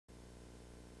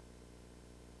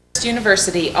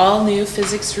University all-new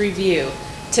physics review.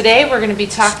 Today we're going to be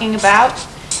talking about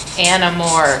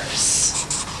anamorphs.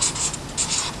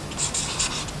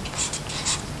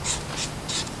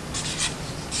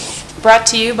 Brought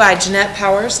to you by Jeanette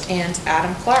Powers and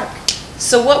Adam Clark.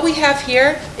 So what we have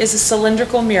here is a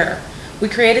cylindrical mirror. We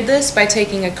created this by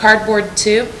taking a cardboard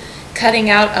tube, cutting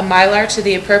out a mylar to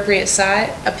the appropriate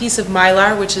size, a piece of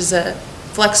mylar which is a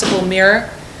flexible mirror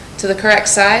to the correct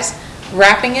size,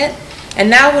 wrapping it. And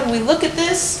now when we look at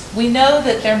this, we know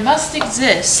that there must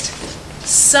exist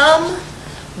some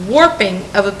warping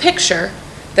of a picture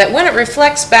that when it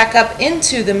reflects back up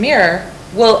into the mirror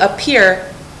will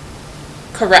appear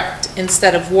correct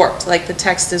instead of warped, like the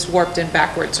text is warped and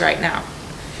backwards right now.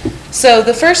 So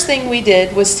the first thing we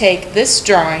did was take this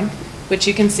drawing, which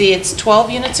you can see it's 12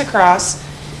 units across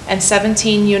and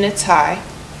 17 units high.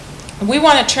 We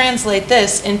want to translate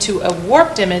this into a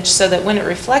warped image so that when it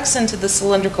reflects into the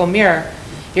cylindrical mirror,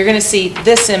 you're going to see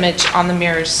this image on the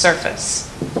mirror's surface.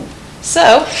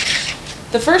 So,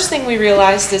 the first thing we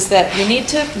realized is that we need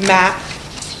to map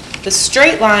the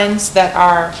straight lines that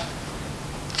are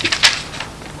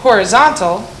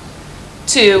horizontal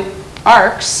to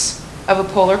arcs of a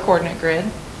polar coordinate grid,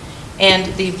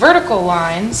 and the vertical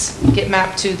lines get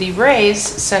mapped to the rays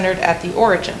centered at the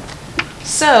origin.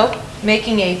 So,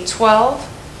 making a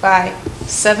 12 by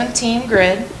 17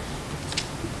 grid,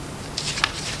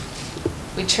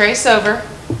 we trace over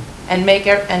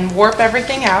and warp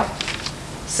everything out.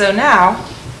 So now,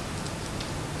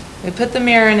 we put the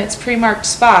mirror in its pre-marked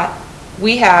spot,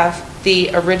 we have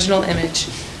the original image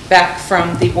back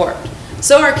from the warp.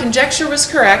 So our conjecture was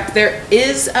correct. There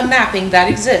is a mapping that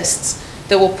exists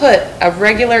that will put a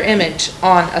regular image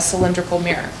on a cylindrical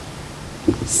mirror.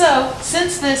 So,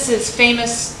 since this is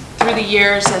famous through the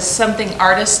years as something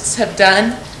artists have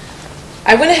done,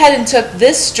 I went ahead and took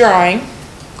this drawing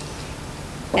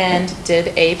and did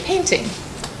a painting.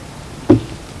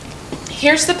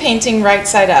 Here's the painting right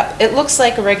side up. It looks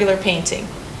like a regular painting.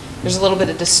 There's a little bit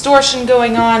of distortion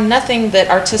going on, nothing that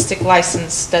artistic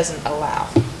license doesn't allow.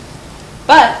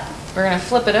 But we're going to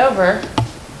flip it over.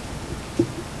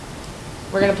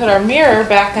 We're going to put our mirror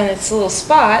back on its little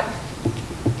spot.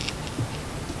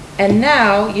 And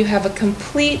now you have a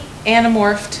complete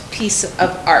anamorphed piece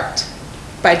of art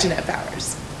by Jeanette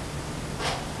Powers.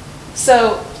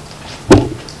 So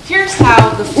here's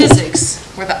how the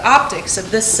physics, or the optics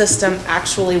of this system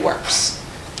actually works.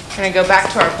 We're going to go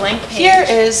back to our blank page. Here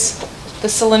is the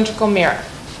cylindrical mirror.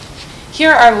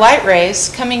 Here are light rays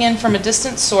coming in from a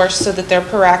distant source so that they're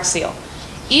paraxial.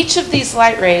 Each of these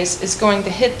light rays is going to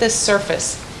hit this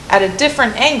surface at a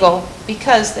different angle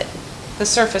because the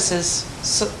surface is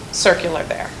circular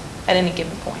there at any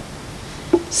given point.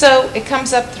 So it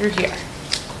comes up through here.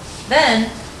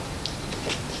 Then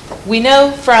we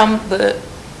know from the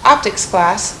optics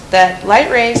class that light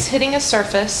rays hitting a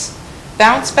surface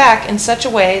bounce back in such a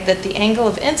way that the angle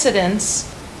of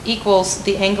incidence equals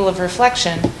the angle of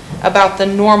reflection about the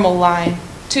normal line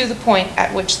to the point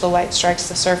at which the light strikes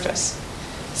the surface.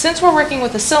 Since we're working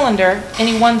with a cylinder,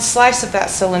 any one slice of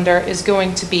that cylinder is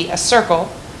going to be a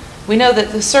circle. We know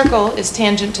that the circle is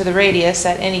tangent to the radius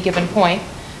at any given point,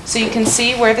 so you can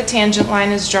see where the tangent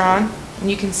line is drawn, and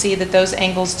you can see that those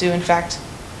angles do in fact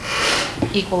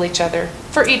equal each other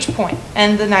for each point.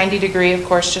 And the 90 degree, of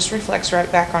course, just reflects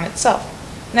right back on itself.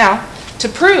 Now, to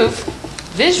prove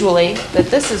visually that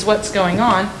this is what's going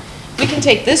on, we can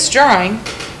take this drawing,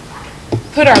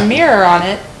 put our mirror on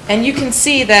it, and you can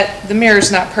see that the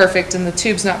mirror's not perfect and the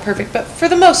tube's not perfect, but for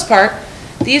the most part,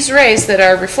 these rays that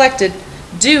are reflected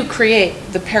do create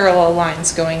the parallel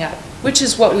lines going up, which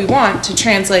is what we want to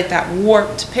translate that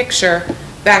warped picture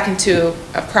back into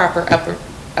a proper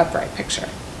upright picture.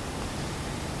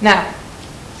 Now,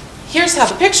 here's how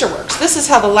the picture works. This is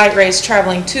how the light rays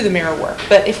traveling to the mirror work.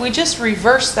 But if we just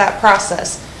reverse that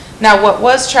process, now what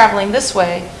was traveling this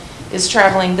way is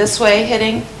traveling this way,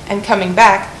 hitting and coming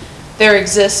back. There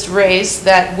exist rays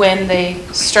that when they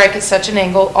strike at such an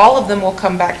angle, all of them will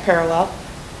come back parallel.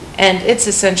 And it's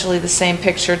essentially the same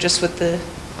picture, just with the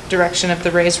direction of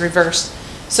the rays reversed.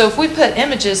 So if we put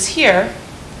images here,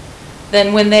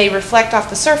 then when they reflect off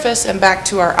the surface and back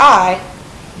to our eye,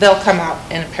 they'll come out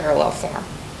in a parallel form.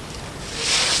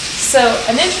 So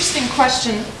an interesting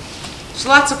question, there's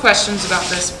lots of questions about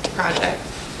this project.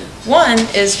 One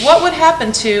is, what would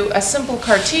happen to a simple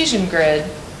Cartesian grid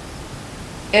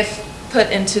if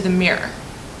put into the mirror?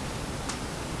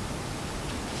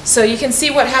 So you can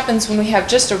see what happens when we have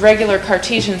just a regular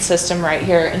Cartesian system right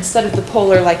here instead of the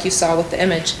polar like you saw with the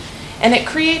image. And it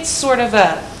creates sort of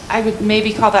a, I would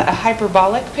maybe call that a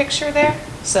hyperbolic picture there.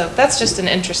 So that's just an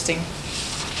interesting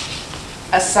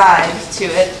aside to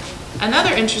it.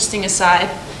 Another interesting aside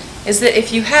is that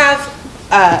if you have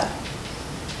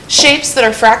shapes that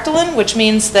are fractaline, which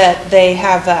means that they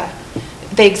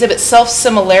exhibit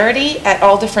self-similarity at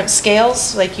all different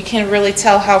scales, like you can't really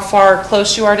tell how far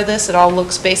close you are to this, it all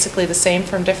looks basically the same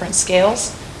from different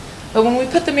scales. But when we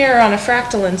put the mirror on a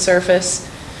fractaline surface,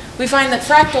 we find that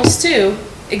fractals too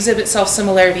exhibit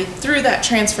self-similarity through that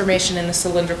transformation in the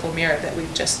cylindrical mirror that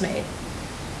we've just made.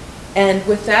 And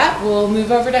with that, we'll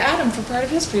move over to Adam for part of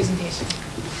his presentation.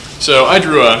 So I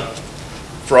drew a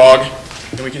frog,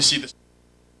 and we can see this.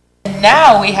 And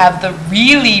now we have the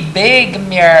really big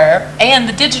mirror and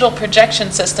the digital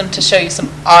projection system to show you some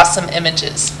awesome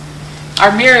images.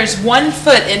 Our mirror is 1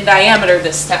 foot in diameter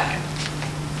this time.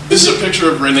 This is a picture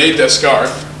of René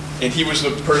Descartes, and he was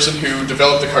the person who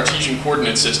developed the Cartesian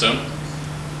coordinate system.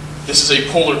 This is a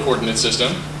polar coordinate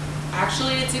system.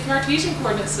 Actually, it's a Cartesian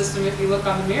coordinate system if you look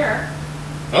on the mirror.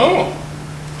 Oh,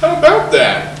 how about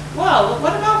that? Well,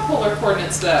 what about polar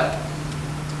coordinates though?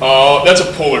 Oh, that's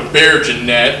a polar bear,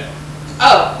 Jeanette.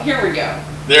 Oh, here we go.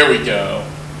 There we go.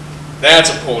 That's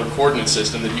a polar coordinate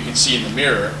system that you can see in the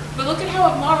mirror. But look at how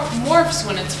it morphs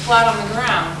when it's flat on the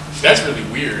ground. That's really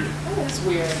weird. That is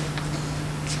weird.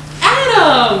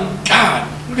 Adam!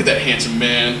 God, look at that handsome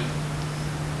man.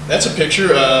 That's a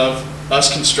picture of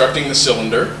us constructing the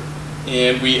cylinder.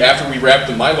 And after we wrapped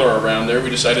the mylar around there,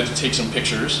 we decided to take some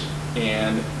pictures.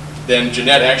 And then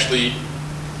Jeanette actually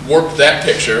warped that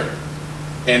picture.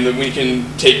 And then we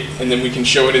can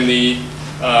show it in the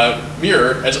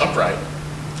mirror as upright.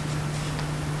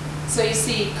 So you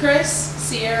see Chris,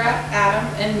 Sierra, Adam,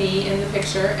 and me in the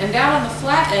picture, and down on the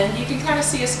flat end you can kind of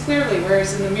see us clearly,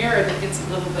 whereas in the mirror that gets a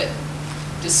little bit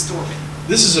distorted.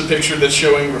 This is a picture that's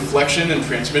showing reflection and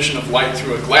transmission of light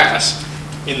through a glass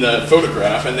in the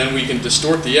photograph, and then we can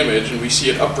distort the image and we see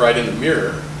it upright in the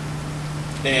mirror.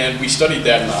 And we studied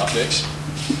that in optics.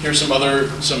 Here's some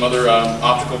other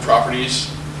optical properties.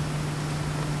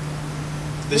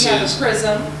 We have a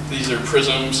prism. These are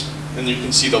prisms, and you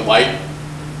can see the light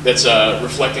that's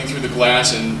reflecting through the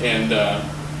glass and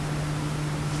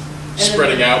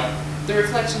spreading out. The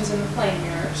reflections in the plane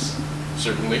mirrors.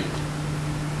 Certainly.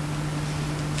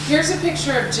 Here's a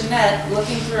picture of Jeanette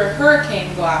looking through a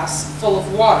hurricane glass full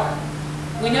of water.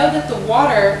 We know that the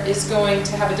water is going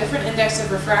to have a different index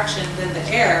of refraction than the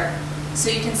air, so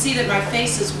you can see that my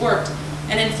face is warped.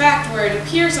 And in fact, where it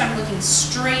appears I'm looking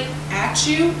straight at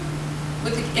you,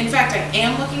 in fact I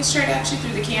am looking straight at you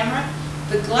through the camera,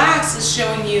 the glass is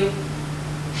showing you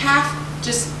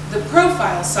just the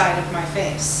profile side of my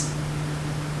face.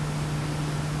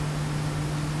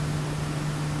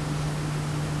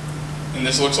 And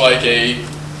this looks like a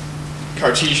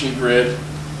Cartesian grid.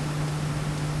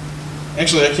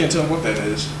 Actually, I can't tell what that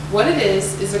is. What it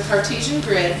is a Cartesian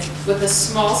grid with a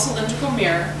small cylindrical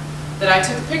mirror that I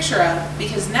took a picture of,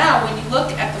 because now when you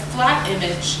look at the flat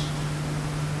image,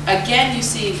 again you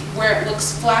see where it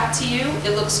looks flat to you,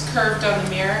 it looks curved on the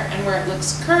mirror, and where it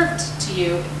looks curved to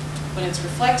you, when it's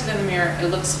reflected in the mirror, it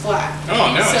looks flat.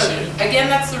 Oh, now I see it. Again,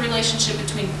 that's the relationship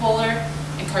between polar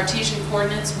and Cartesian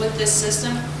coordinates with this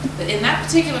system. But in that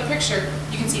particular picture,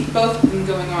 you can see both of them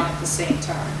going on at the same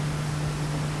time.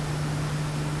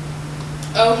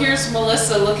 Oh, here's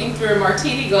Melissa looking through a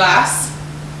martini glass.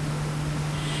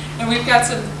 And we've got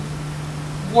some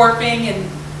warping and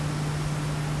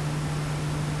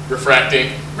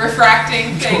refracting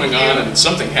going on, and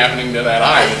something happening to that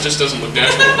eye that just doesn't look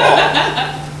natural at all.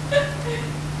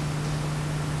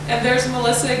 And there's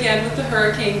Melissa again with the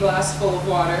hurricane glass full of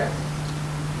water.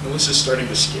 Melissa's starting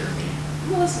to scare me.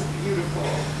 Melissa's beautiful.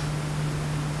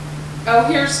 Oh,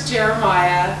 here's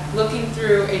Jeremiah looking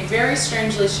through a very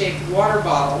strangely shaped water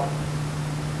bottle.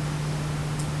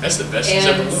 That's the best he's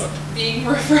ever looked. Being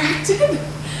refracted.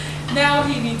 Now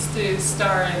he needs to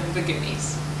star in the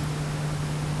Goonies.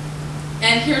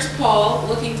 And here's Paul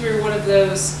looking through one of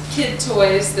those kid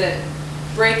toys that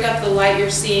break up the light you're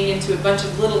seeing into a bunch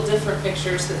of little different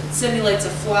pictures that simulates a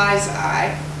fly's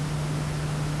eye.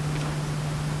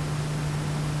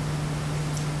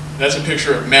 That's a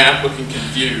picture of Matt looking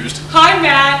confused. Hi,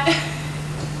 Matt.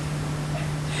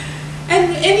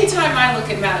 And anytime I look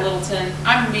at Matt Littleton,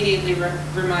 I'm immediately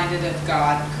reminded of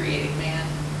God creating man.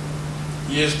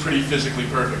 He is pretty physically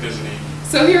perfect, isn't he?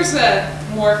 So here's a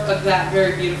morph of that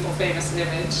very beautiful, famous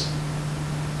image.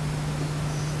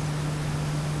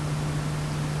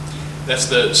 That's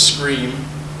the Scream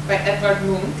by Edvard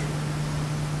Munch.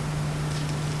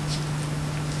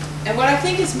 And what I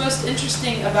think is most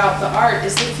interesting about the art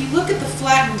is that if you look at the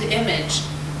flattened image,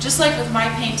 just like with my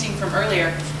painting from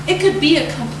earlier, it could be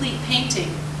a complete painting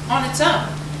on its own.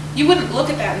 you wouldn't look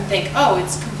at that and think, oh,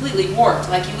 it's completely warped.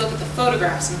 Like you look at the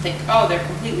photographs and think, oh, they're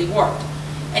completely warped.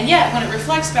 And yet, when it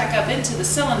reflects back up into the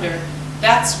cylinder,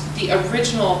 that's the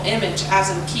original image as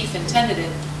O'Keeffe intended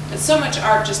it. But so much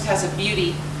art just has a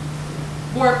beauty,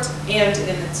 warped and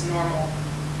in its normal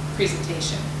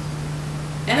presentation.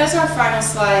 And as our final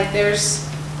slide, there's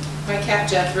my cat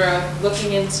Jethro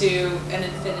looking into an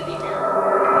infinity.